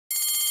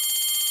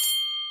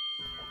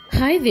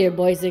Hi there,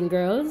 boys and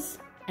girls,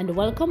 and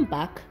welcome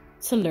back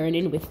to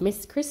Learning with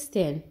Miss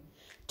Kristen.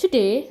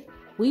 Today,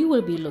 we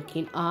will be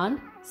looking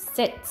on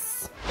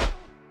sets.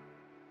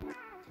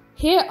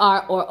 Here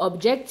are our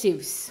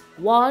objectives.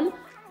 1.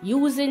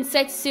 Using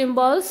set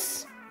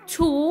symbols.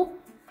 2.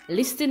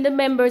 Listing the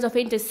members of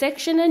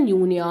intersection and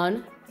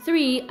union.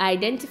 3.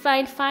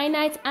 Identifying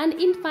finite and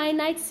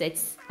infinite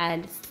sets.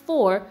 And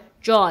 4.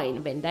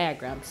 Drawing Venn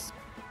diagrams.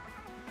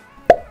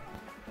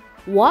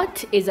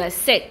 What is a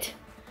set?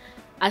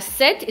 A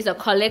set is a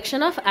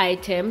collection of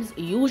items,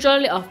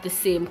 usually of the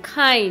same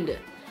kind.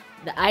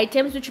 The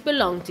items which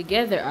belong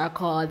together are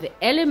called the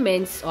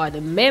elements or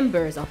the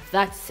members of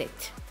that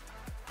set.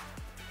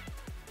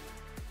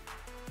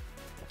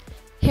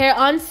 Here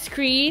on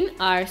screen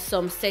are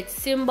some set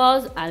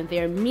symbols and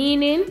their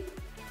meaning.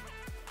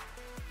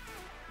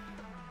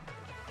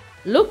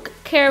 Look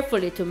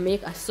carefully to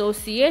make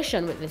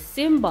association with the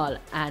symbol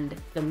and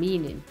the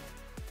meaning.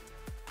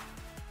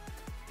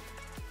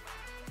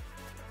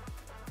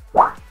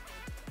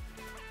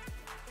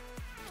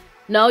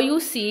 Now you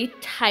see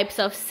types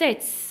of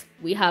sets.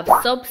 We have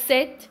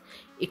subset,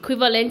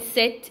 equivalent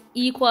set,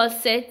 equal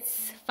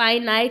sets,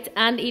 finite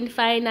and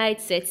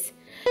infinite sets.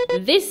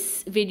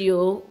 This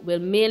video will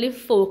mainly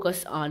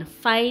focus on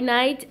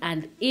finite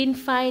and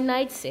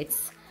infinite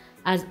sets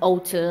as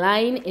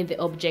outlined in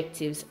the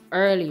objectives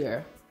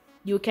earlier.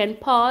 You can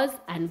pause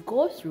and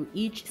go through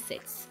each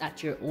set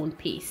at your own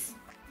pace.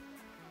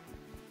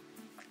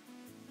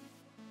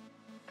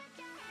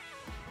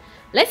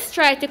 Let's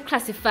try to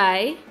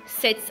classify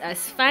sets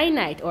as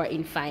finite or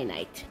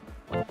infinite.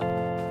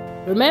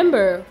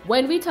 Remember,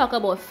 when we talk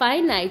about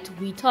finite,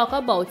 we talk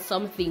about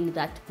something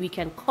that we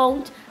can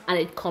count and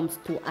it comes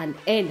to an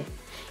end.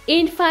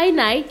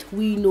 Infinite,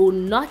 we know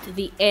not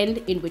the end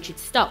in which it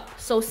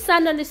stops. So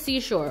sand on the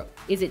seashore,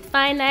 is it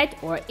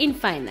finite or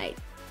infinite?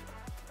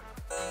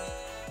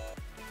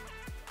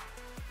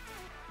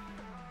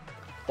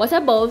 What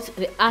about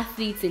the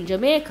athletes in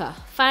Jamaica?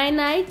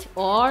 Finite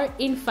or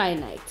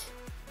infinite?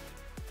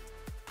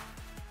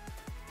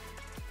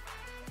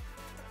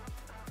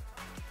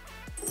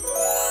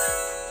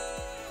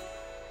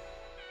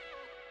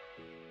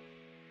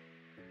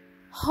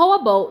 How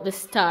about the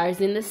stars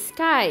in the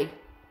sky?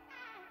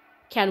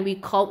 Can we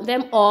count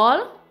them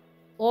all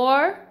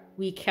or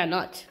we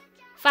cannot?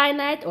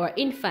 Finite or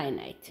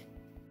infinite?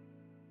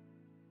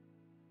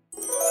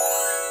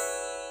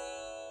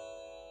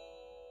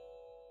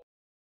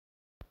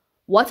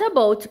 What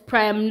about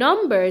prime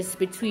numbers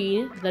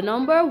between the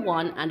number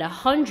 1 and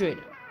 100?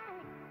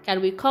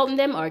 Can we count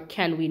them or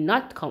can we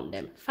not count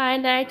them?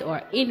 Finite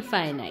or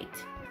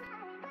infinite?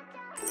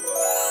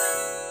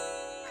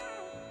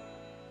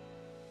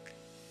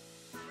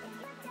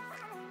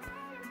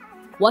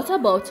 What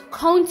about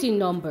counting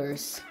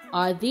numbers?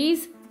 Are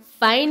these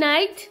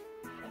finite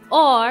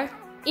or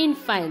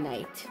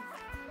infinite?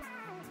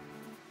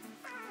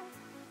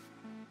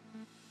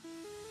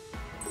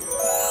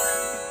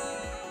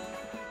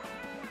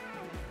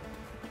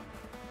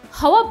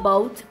 How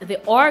about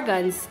the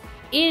organs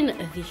in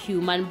the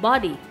human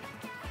body?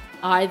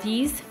 Are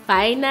these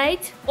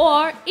finite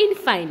or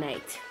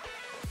infinite?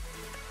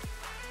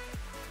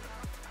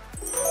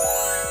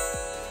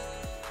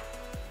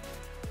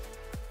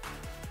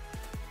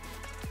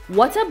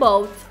 What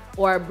about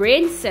our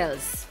brain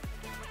cells?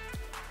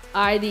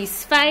 Are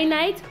these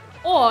finite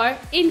or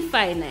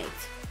infinite?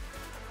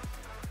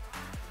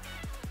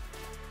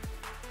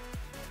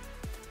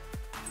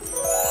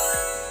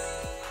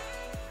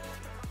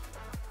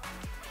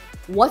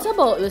 What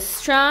about the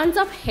strands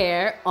of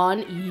hair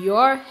on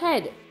your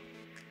head?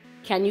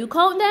 Can you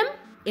count them?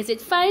 Is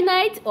it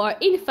finite or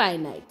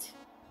infinite?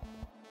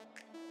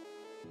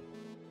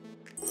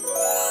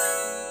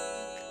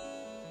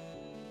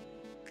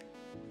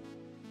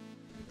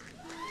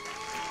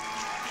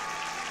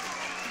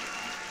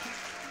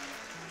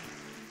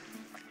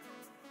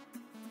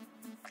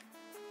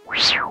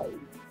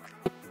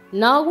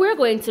 Now we're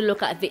going to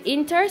look at the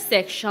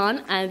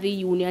intersection and the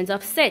unions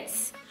of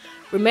sets.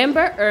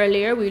 Remember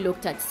earlier we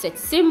looked at set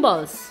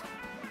symbols.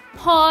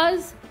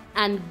 Pause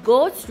and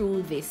go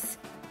through this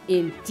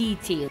in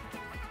detail.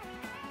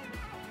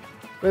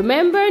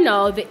 Remember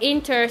now the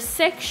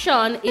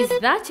intersection is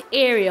that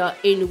area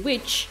in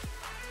which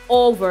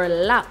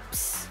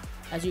overlaps.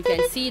 As you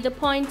can see the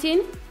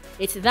pointing,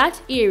 it's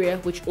that area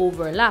which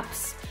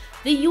overlaps.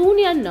 The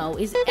union now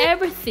is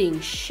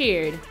everything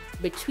shared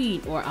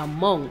between or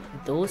among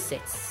those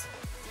sets.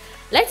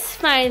 Let's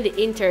find the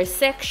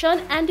intersection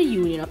and the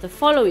union of the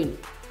following.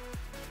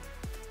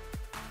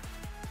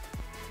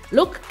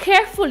 Look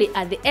carefully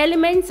at the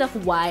elements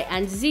of Y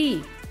and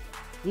Z.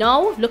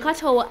 Now look at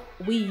how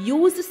we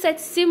use the set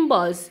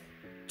symbols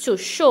to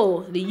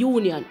show the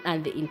union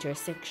and the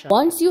intersection.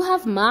 Once you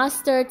have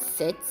mastered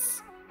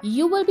sets,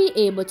 you will be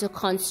able to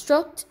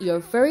construct your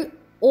very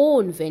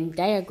own Venn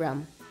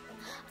diagram.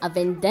 A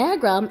Venn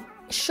diagram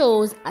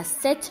shows a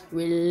set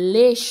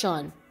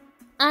relation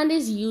and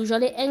is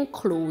usually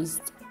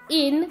enclosed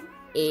in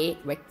a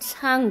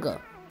rectangle.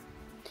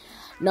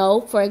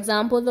 Now, for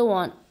example, the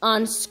one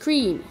on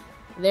screen,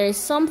 there is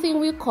something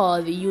we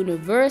call the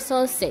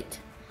universal set.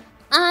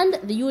 And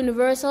the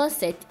universal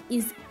set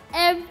is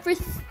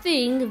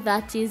everything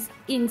that is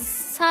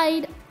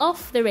inside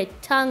of the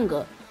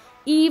rectangle,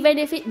 even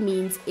if it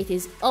means it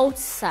is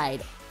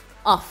outside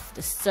of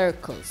the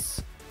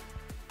circles.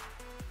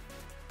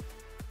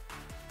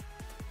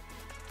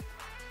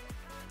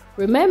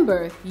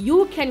 Remember,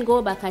 you can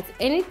go back at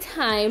any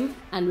time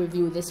and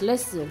review this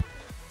lesson.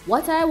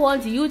 What I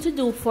want you to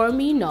do for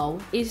me now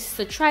is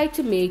to try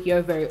to make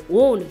your very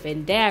own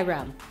Venn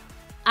diagram.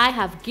 I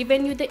have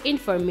given you the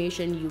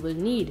information you will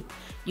need.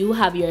 You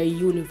have your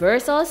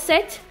universal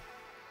set,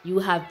 you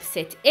have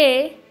set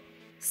A,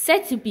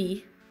 set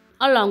B,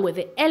 along with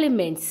the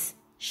elements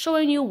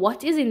showing you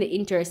what is in the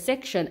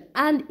intersection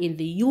and in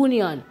the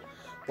union.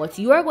 What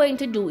you are going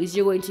to do is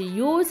you're going to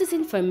use this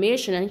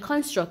information and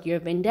construct your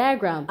Venn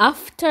diagram.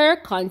 After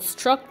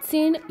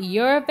constructing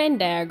your Venn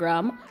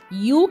diagram,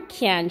 you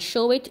can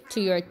show it to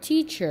your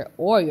teacher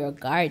or your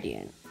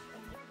guardian.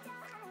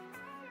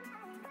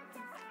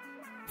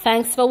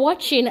 Thanks for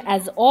watching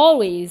as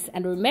always,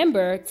 and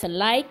remember to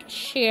like,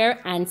 share,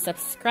 and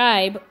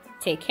subscribe.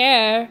 Take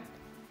care.